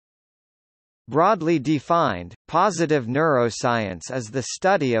Broadly defined, positive neuroscience is the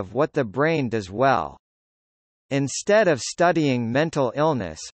study of what the brain does well. Instead of studying mental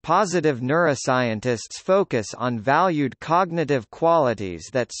illness, positive neuroscientists focus on valued cognitive qualities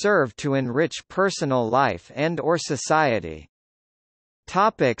that serve to enrich personal life and/or society.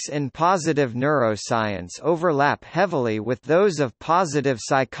 Topics in positive neuroscience overlap heavily with those of positive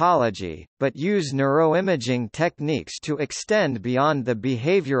psychology, but use neuroimaging techniques to extend beyond the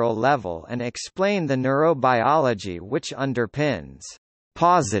behavioral level and explain the neurobiology which underpins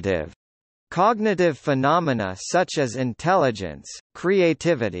positive cognitive phenomena such as intelligence,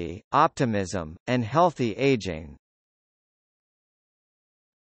 creativity, optimism, and healthy aging.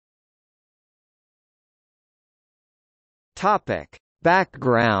 Topic: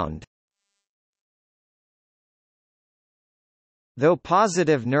 Background. Though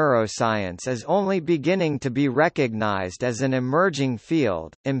positive neuroscience is only beginning to be recognized as an emerging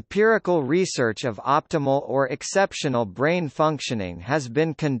field, empirical research of optimal or exceptional brain functioning has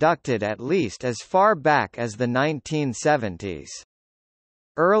been conducted at least as far back as the 1970s.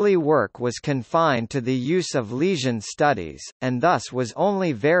 Early work was confined to the use of lesion studies, and thus was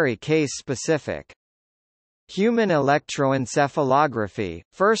only very case-specific. Human electroencephalography,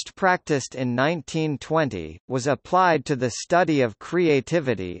 first practiced in 1920, was applied to the study of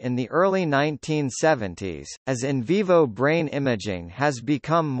creativity in the early 1970s. As in vivo brain imaging has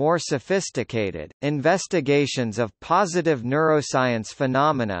become more sophisticated, investigations of positive neuroscience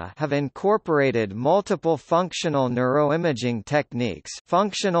phenomena have incorporated multiple functional neuroimaging techniques,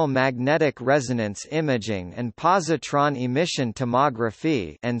 functional magnetic resonance imaging and positron emission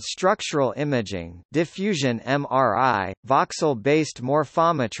tomography, and structural imaging, diffusion MRI, voxel-based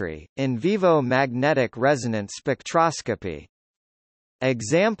morphometry, in vivo magnetic resonance spectroscopy.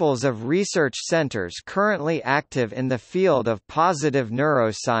 Examples of research centers currently active in the field of positive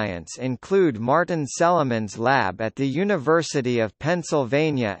neuroscience include Martin Seligman's lab at the University of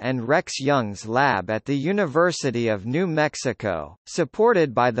Pennsylvania and Rex Young's lab at the University of New Mexico,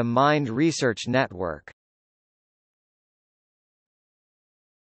 supported by the Mind Research Network.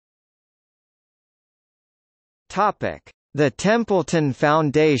 The Templeton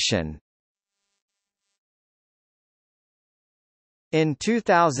Foundation. In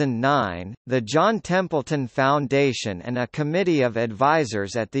 2009, the John Templeton Foundation and a committee of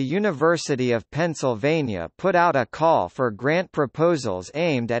advisors at the University of Pennsylvania put out a call for grant proposals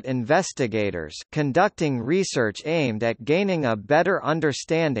aimed at investigators conducting research aimed at gaining a better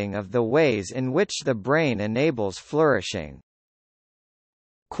understanding of the ways in which the brain enables flourishing.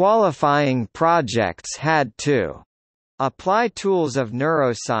 Qualifying projects had to apply tools of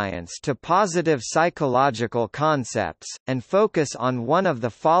neuroscience to positive psychological concepts, and focus on one of the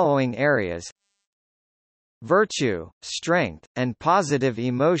following areas: virtue, strength, and positive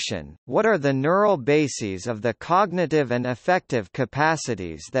emotion. What are the neural bases of the cognitive and affective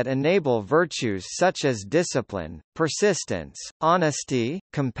capacities that enable virtues such as discipline, persistence, honesty,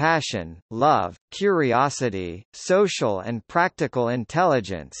 compassion, love, curiosity, social and practical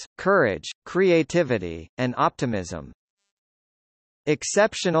intelligence, courage, creativity, and optimism?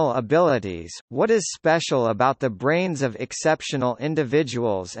 Exceptional abilities. What is special about the brains of exceptional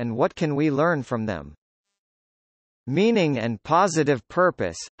individuals and what can we learn from them? Meaning and positive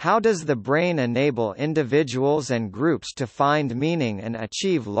purpose. How does the brain enable individuals and groups to find meaning and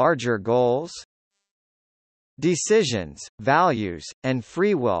achieve larger goals? Decisions, values, and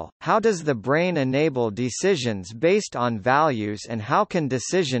free will. How does the brain enable decisions based on values and how can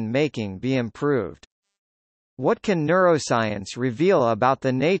decision-making be improved? What can neuroscience reveal about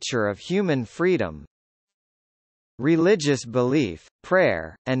the nature of human freedom? Religious belief,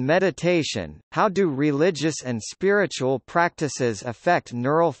 prayer, and meditation. How do religious and spiritual practices affect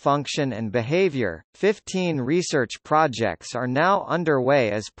neural function and behavior? 15 research projects are now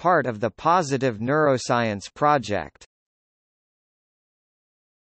underway as part of the Positive Neuroscience Project.